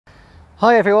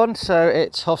Hi everyone, so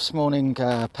it's Hoff's morning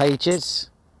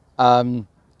pages. I'm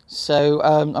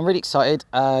really excited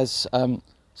as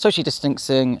socially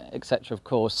distancing, etc. Of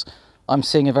course, I'm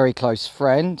seeing a very close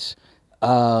friend,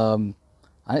 and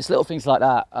it's little things like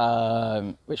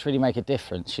that which really make a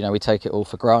difference. You know, we take it all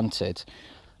for granted,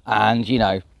 and you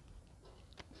know,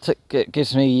 it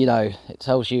gives me, you know, it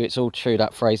tells you it's all true.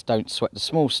 That phrase, "Don't sweat the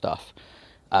small stuff."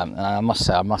 And I must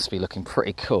say, I must be looking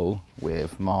pretty cool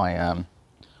with my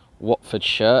Watford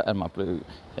shirt and my blue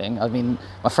thing. I mean,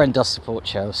 my friend does support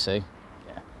Chelsea.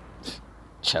 Yeah,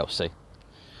 Chelsea.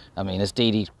 I mean, as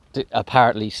Dee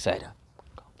apparently said,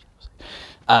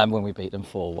 when we beat them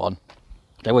 4-1,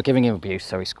 they were giving him abuse,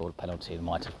 so he scored a penalty and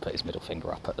might have put his middle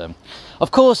finger up at them. Of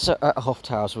course, at Hoff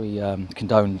Towers we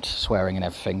condoned swearing and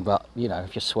everything, but you know,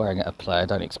 if you're swearing at a player,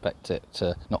 don't expect it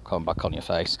to not come back on your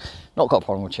face. Not got a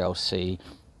problem with Chelsea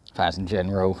fans in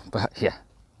general, but yeah,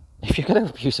 if you're going to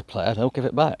abuse a player, they'll give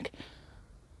it back.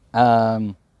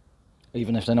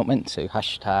 Even if they're not meant to.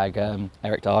 Hashtag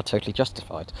Eric Dyer totally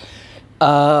justified.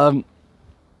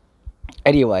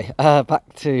 Anyway,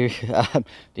 back to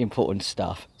the important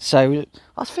stuff. So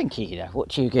I was thinking, you know, what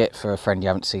do you get for a friend you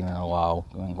haven't seen in a while,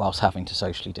 whilst having to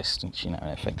socially distance, you know,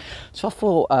 and everything. So I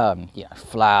thought, you know,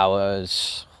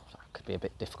 flowers, that could be a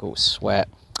bit difficult, sweat,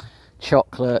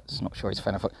 chocolates, not sure he's a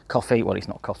fan of coffee, well, he's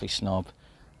not a coffee snob.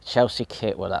 Chelsea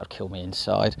kit, well, that would kill me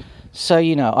inside. So,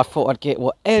 you know, I thought I'd get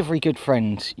what every good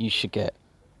friend you should get.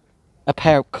 A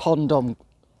pair of condom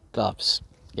gloves.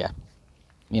 Yeah,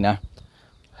 you know.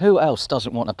 Who else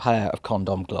doesn't want a pair of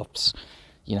condom gloves?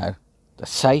 You know, they're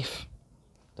safe,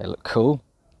 they look cool,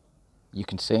 you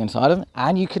can see inside them,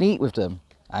 and you can eat with them,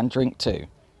 and drink too.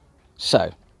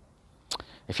 So,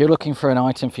 if you're looking for an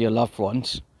item for your loved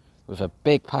ones, with a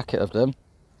big packet of them,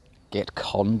 get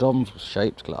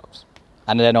condom-shaped gloves.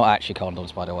 And they're not actually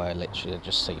condoms, by the way, literally, they're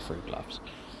just see-through gloves.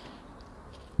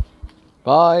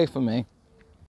 Bye for me.